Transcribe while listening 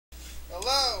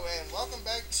welcome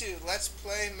back to Let's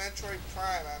Play Metroid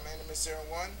Prime. My name is 01.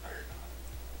 No, you're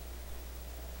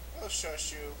not. Oh,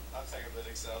 shush you. I'm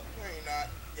technically so. No, you're not.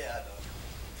 Yeah, I know.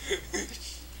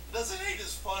 Doesn't ain't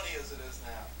as funny as it is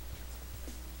now.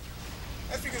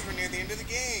 That's because we're near the end of the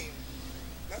game.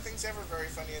 Nothing's ever very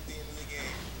funny at the end of the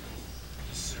game.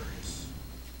 Just serious.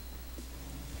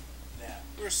 Now.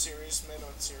 We're serious men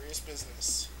on serious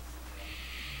business.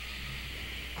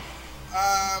 You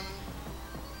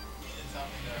need to tell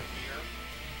me they're here.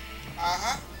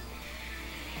 Uh-huh.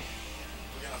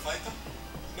 We're gonna fight them?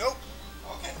 Nope.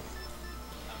 Okay.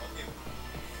 I'm okay with it.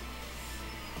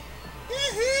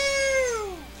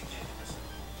 Yahoo! Again, you're missing.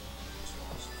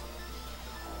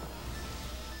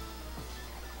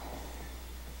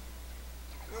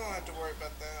 We don't have to worry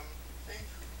about them.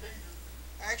 Danger.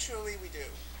 Actually, we do. They're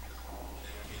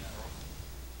gonna be in that room.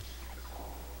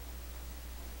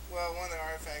 Well, one of the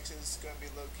artifacts is going to be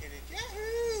located,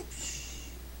 yahoo!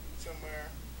 Somewhere.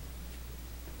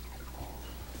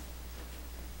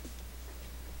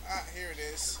 Ah, here it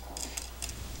is.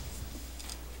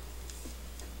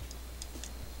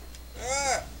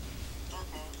 Ah!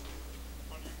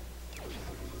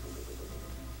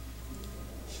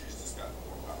 She's just got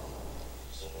more powerful.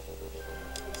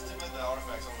 It's too bad the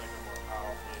artifacts don't make her more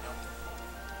powerful, you know?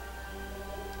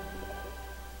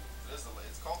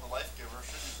 It's called the Life Giver.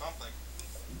 Should do something.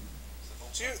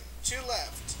 Two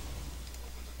left.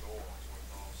 Open the door. That's what it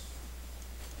calls.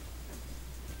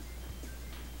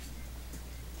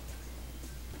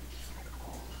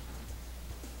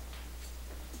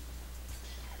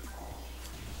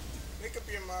 Make up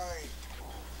your mind.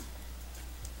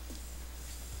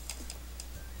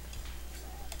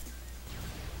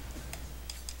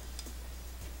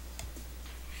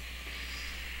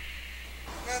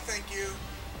 No, thank you.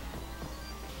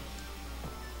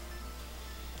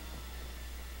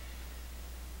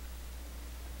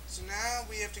 So now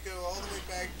we have to go all the way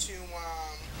back to, ew.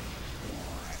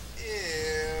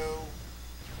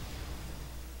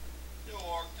 Yo,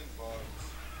 Arctic bugs.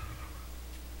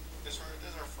 This is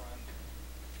our friend.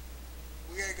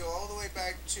 We gotta go all the way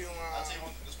back to, I'll tell you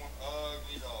one thing, this one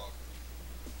ugly dog.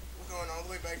 we're going all the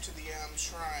way back to the,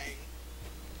 shrine.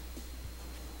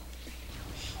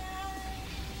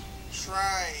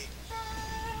 Shrine.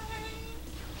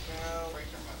 No. Break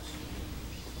their house.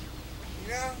 You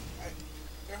know,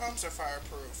 their homes are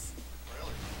fireproof.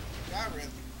 Really? Not really.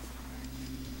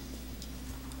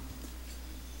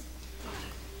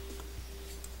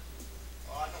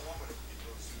 Oh, I know one way to get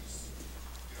those suits.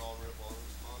 Get all rid of all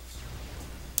those bugs.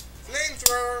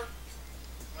 Flamethrower!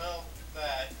 Well,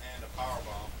 that and a power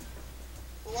bomb.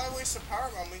 Well, why waste a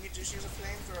power bomb? We could just use a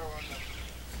flamethrower on them.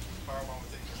 Power bomb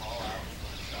would take them all out in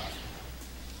one shot.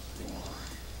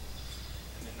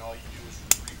 And then all you do is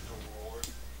reap the reward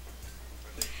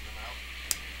for taking them out.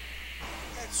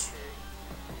 That's true.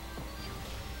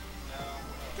 No,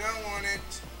 Don't want it.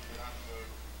 you're not good.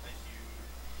 Thank you.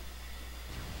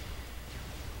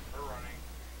 We're running.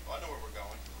 Oh, I know where we're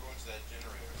going. We're going to that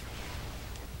generator.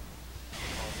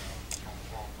 Oh, no.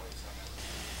 Wrong place. I meant.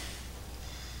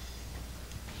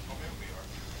 Oh, maybe we are.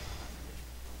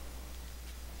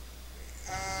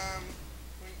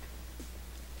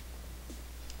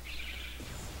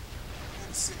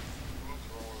 Let's see. We went to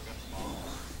the wrong where we got the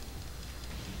bombs.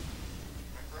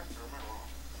 Am I correct or am I wrong?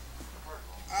 I've heard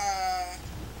wrong.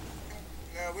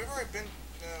 No, we've already been.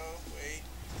 No, wait.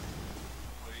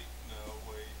 Wait, no,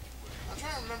 wait. I'm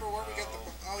trying to remember where we got the.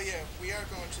 Oh yeah, we are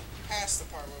going to past the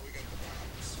part where we got the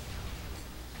bombs.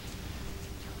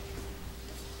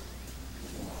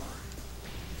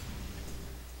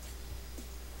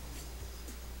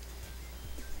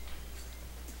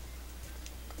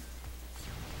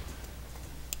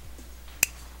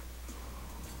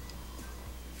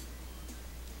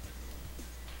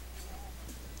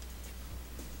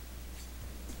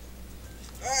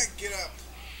 Alright, get up.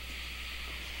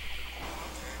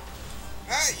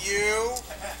 Not you!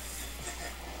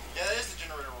 Yeah, that is the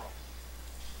generator room.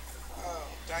 Oh,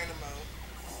 dynamo.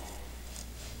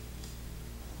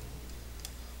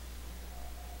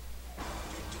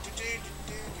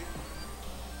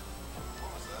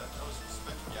 What was that? That was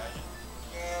Inspector Gadget.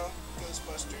 No,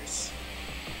 Ghostbusters.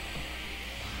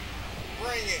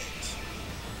 Bring it!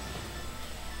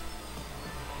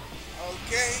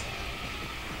 Okay.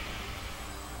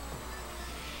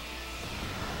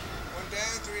 One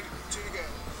down, two to go.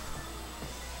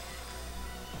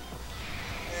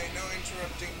 Hey, no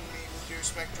interrupting me with your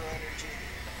spectral energy.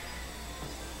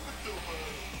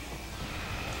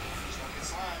 Just don't get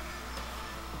slime.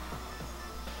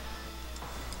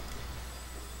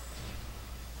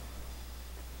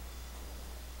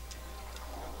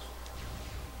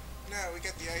 No, we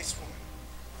got the ice one.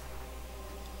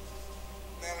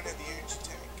 That one had the energy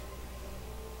tank.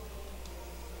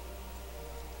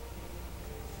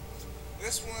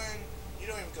 This one, you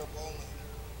don't even go bowling.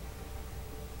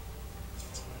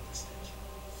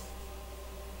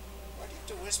 Why do you have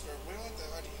to whisper? We don't want the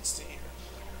audience to hear.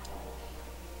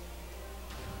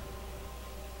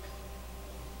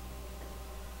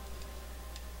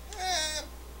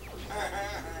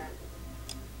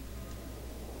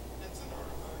 It's an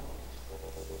artifact.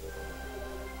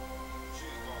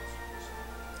 She's gone through this.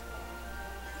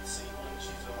 You can see when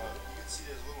she's you can see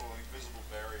there's a little invisible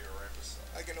barrier right beside.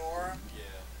 Like an aura.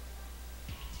 Yeah.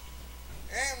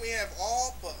 And we have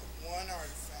all but one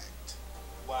artifact.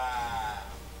 Wow.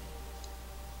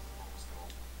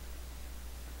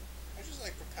 I just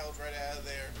like propelled right out of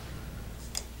there.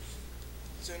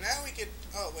 So now we could.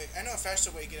 Oh wait, I know a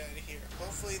faster way to get out of here.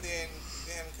 Hopefully they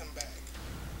haven't come back.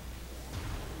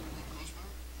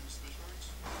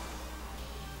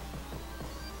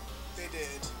 They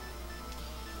did.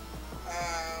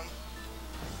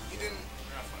 You didn't.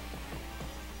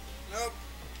 Nope.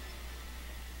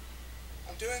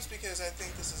 I'm doing this because I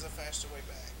think this is a faster way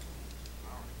back.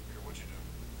 Alright, here, what'd you do?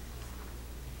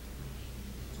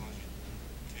 As long as you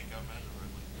take out Magic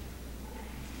Ridley.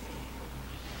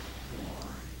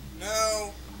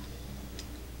 No.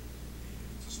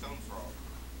 It's a stone frog.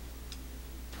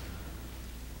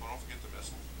 Well, don't forget the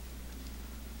missile.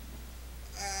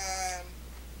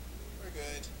 We're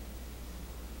good.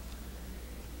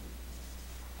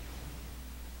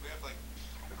 We have like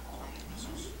how many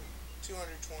missiles?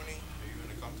 220. Are you in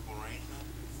a comfortable range now?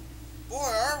 Boy,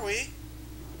 are we?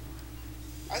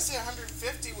 I said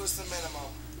 150 was the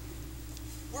minimum.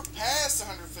 We're past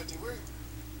 150. We're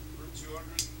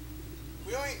 200.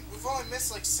 We've only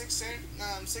missed like six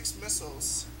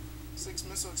missiles, 6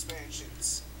 missile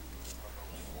expansions.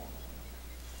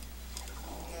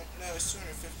 No, it's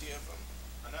 250 of them.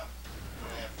 I know.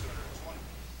 I have 220.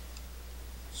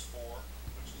 It's 4,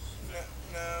 which is 50.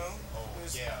 No. Oh,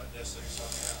 yeah, that's 6. So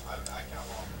yeah, I count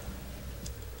wrong.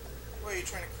 What, are you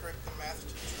trying to correct the math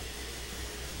teacher?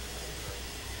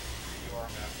 You are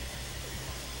math.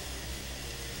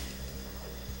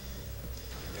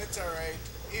 It's alright.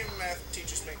 Even math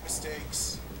teachers make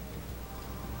mistakes.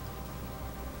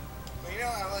 But you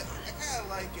know, I kind of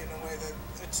like it in a way that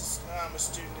it's, a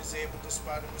student is able to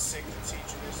spot a mistake the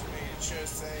teacher has made. It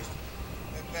shows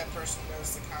that person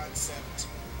knows the concept.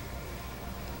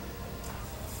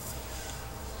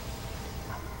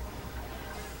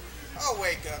 Oh,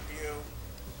 wake up, you.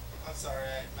 I'm sorry,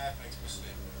 math makes me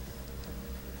sleep.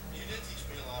 You did teach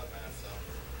me a lot of math, though.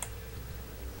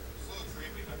 It's a little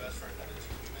creepy. My best friend had to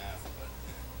teach me math, but...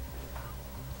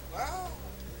 Well,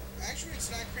 actually,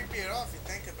 it's not creepy at all if you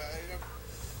think about it.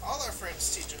 All our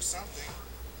friends teach us something.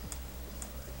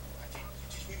 You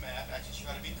teach me math, I teach you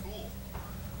how to be cool.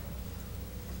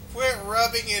 Quit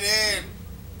rubbing it in.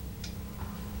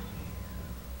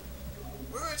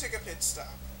 We're going to take a pit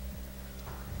stop.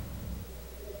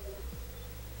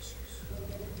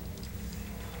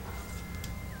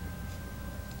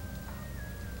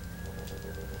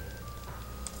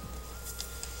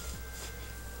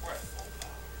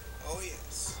 Oh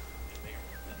yes.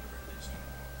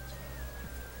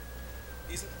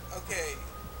 Okay,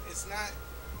 it's not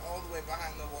all the way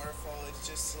behind the waterfall, it's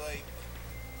just like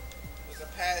there's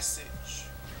a passage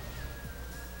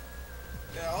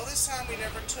that all this time we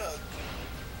never took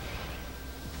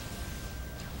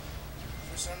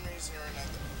for some reason or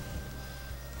another.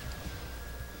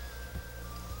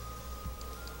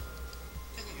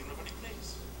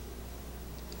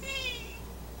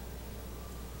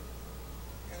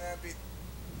 And that'd be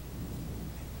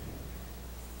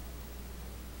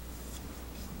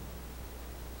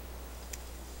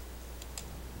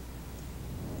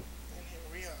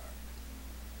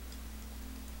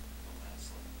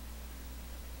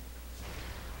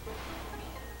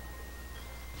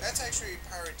that's actually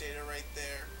pirate data right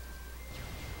there.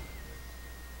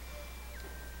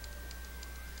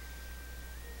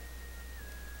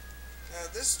 Now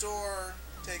this door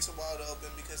takes a while to open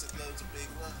because it loads a big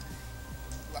room.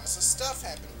 Lots of stuff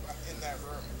happened in that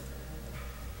room.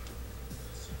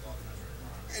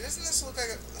 Hey, doesn't this look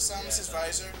like a Samus's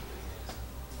visor?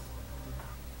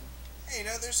 Hey, you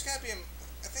know, there's gotta be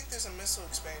I think there's a missile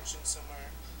expansion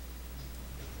somewhere.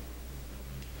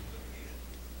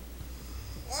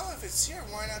 Well, if it's here,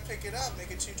 why not pick it up?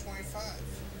 Make it 225.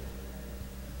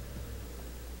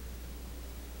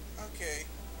 Okay.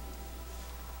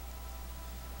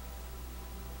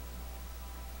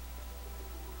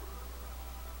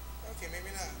 Okay,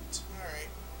 maybe not. Alright.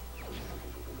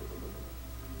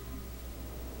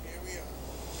 Here we are.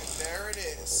 And there it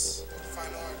is.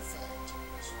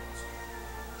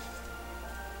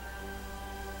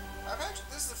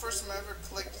 the first time I ever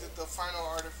collected the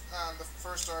final the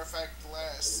first artifact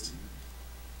last.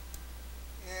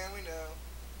 Yeah, we know.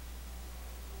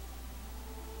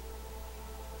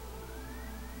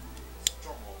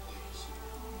 Drum roll, please.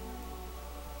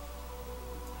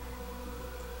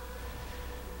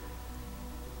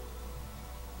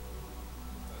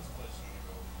 That's the place you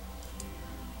go.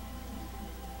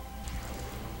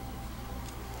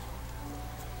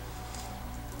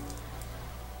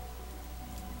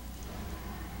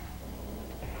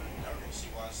 Now we're gonna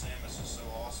see why Samus is so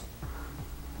awesome.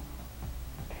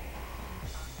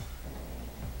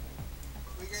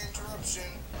 We get interruption.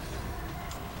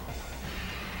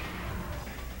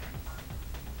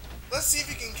 Let's see if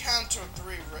you can counter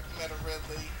 3 Meta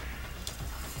Ridley.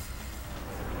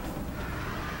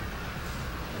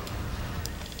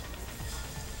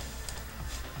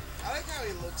 I like how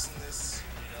he looks in this.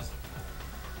 He does look cool.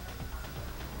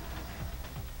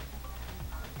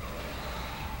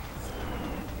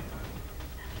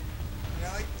 And I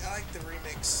like the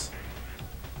remix.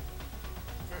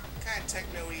 Kind of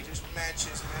techno-y, just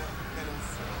matches metal.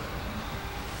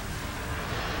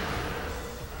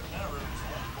 Meta Ridley was the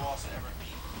only boss I ever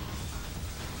beat.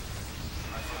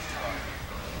 My first try.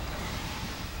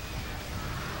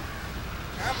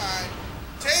 Come on.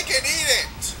 Take it, eat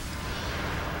it!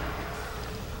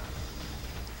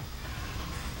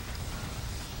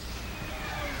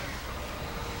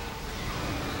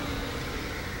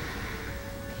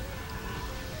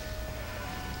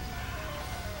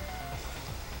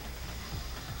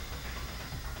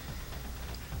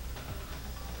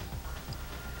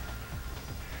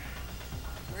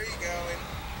 Where you going,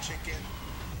 chicken?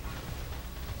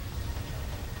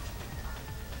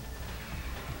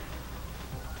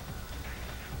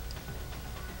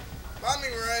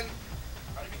 Bombing run!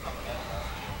 How did he become metal?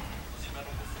 Was he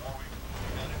metal before we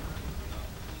met him? No.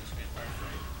 He was made by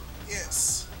free.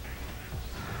 Yes.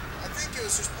 I think it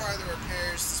was just part of the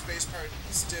repairs the space part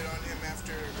did on him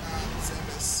after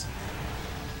Zebes.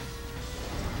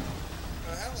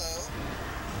 Oh, hello.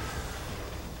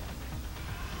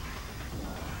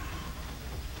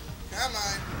 Come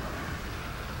on.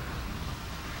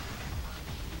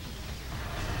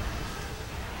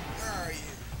 Where are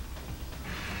you?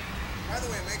 By the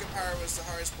way, Mega Power was the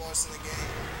hardest boss in the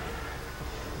game.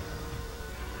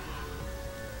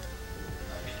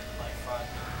 I beat him in like 5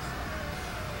 minutes.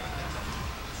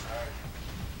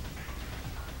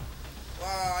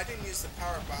 Wow, I didn't use the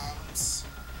power bombs.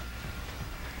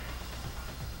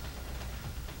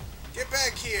 Get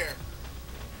back here.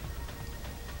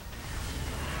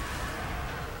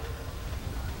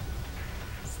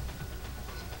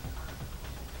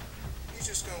 He's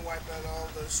just gonna wipe out all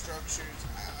those structures.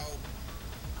 Ow.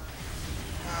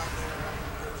 Oh,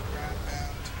 no, goes ground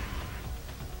bound.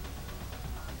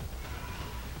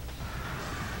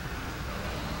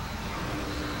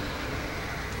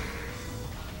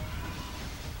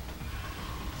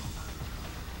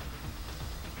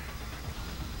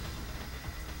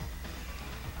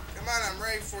 Come on, I'm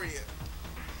ready for you.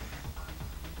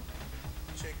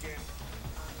 Chicken.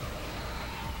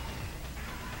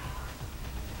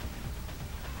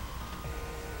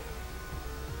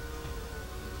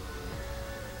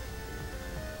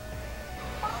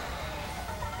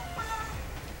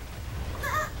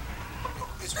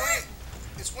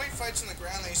 It's when he fights on the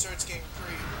ground that he starts getting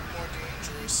pretty more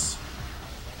dangerous.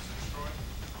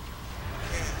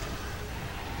 Yeah.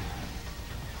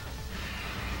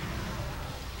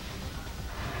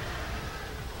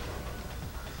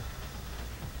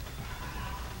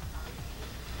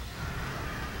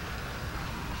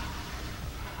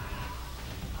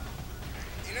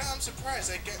 You know, I'm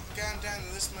surprised I gotten down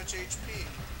to this much HP.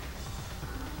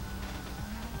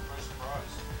 I'm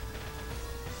surprised.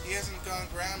 He hasn't gone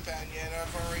ground bound yet.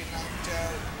 I've already knocked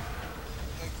out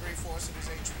like 3/4 of his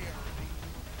HP already.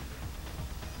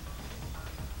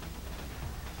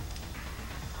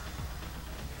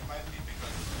 It might be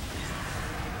because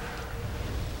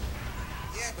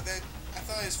Yeah, but I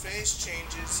thought his face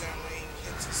changes when he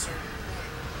hits a certain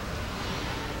point.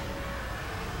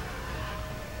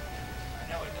 I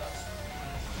know it does.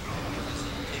 Because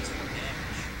he takes more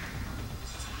damage.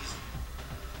 It's easy.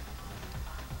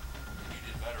 And you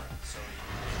did veteran, so he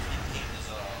became his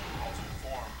ultimate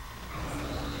form.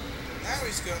 Now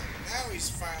he's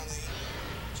finally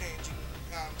changing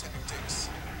tactics.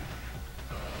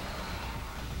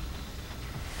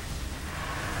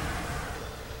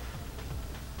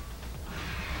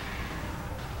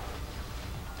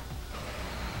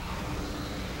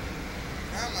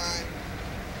 Come on.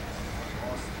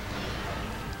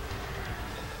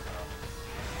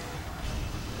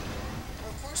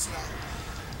 Of course not.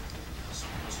 This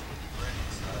was really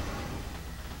great.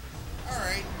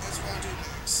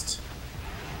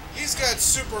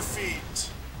 super feat.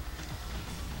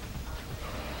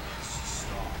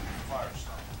 Fire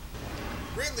stomp.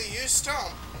 Ridley used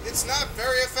stomp. It's not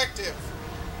very effective.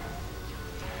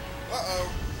 Uh-oh.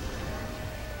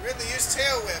 Ridley used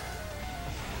tail whip.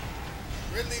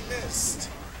 Ridley missed.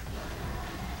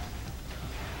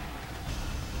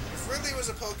 If Ridley was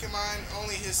a Pokemon,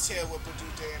 only his tail whip would do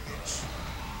damage.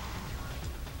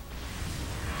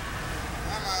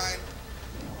 Come on.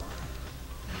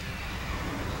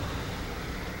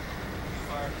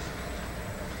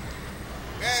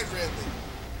 Bad Ridley.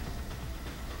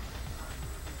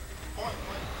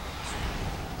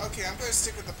 Okay, I'm gonna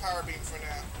stick with the power beam for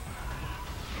now.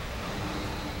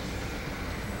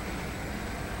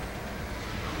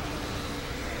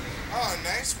 Oh,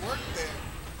 nice work there.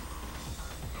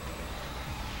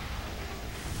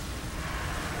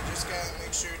 Just gotta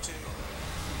make sure to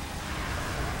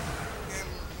hit him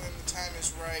when the time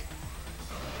is right.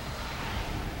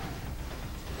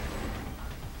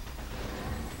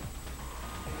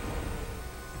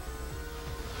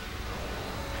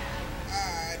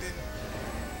 I didn't.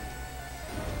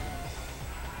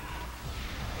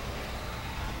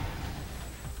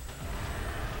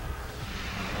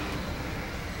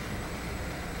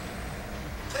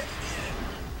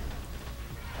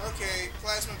 Okay,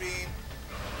 plasma beam.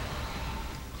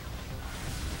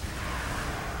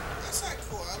 That's not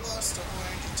cool. I lost a whole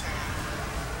energy tank.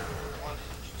 One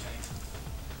energy tank.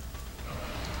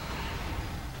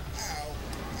 Ow.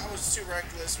 I was too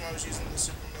reckless when I was using the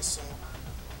super missile.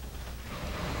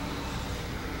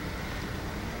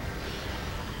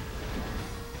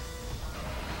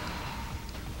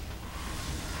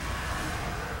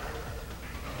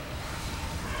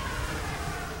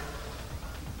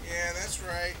 Yeah, that's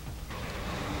right.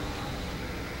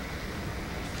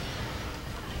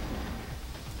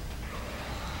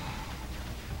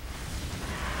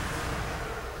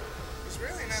 It's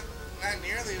really not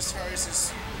nearly as hard as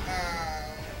his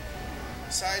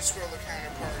side-scroller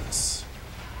counterparts.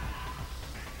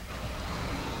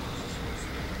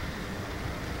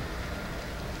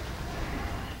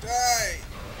 Die!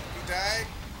 You died?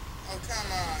 Oh,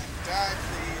 come on. Die,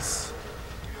 please.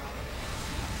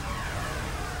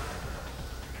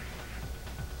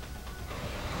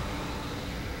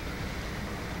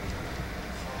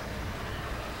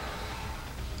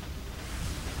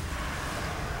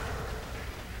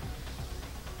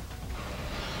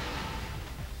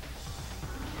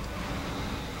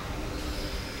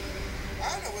 I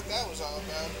don't know what that was all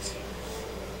about.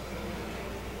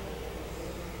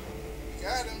 We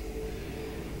got him.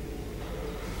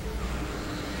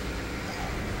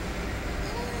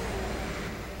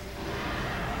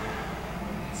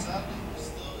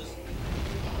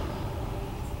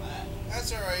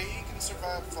 That's alright, he can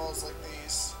survive falls like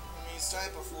these. I mean, he's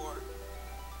died before.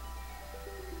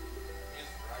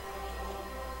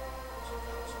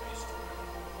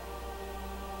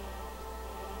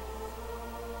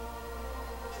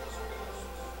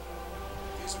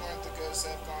 These weren't the ghosts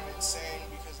that have gone insane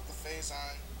because of the phase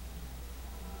on.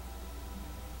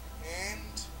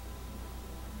 And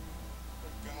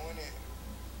we're going in.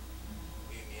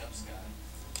 Leave me up, Sky.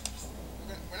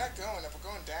 We're not going up, we're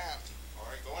going down.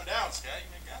 Alright, going down, Sky. You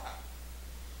my guy.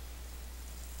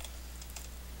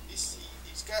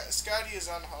 Scotty is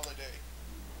on holiday.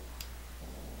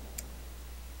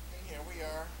 And here we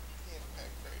are, the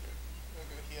Impact Crater. We're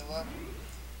gonna go heal up.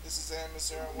 This is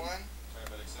MS01.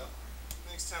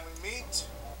 Next time we meet,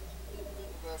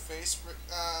 we're gonna face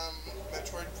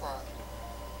Metroid Prime.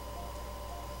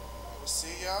 I will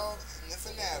see y'all in the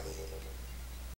finale.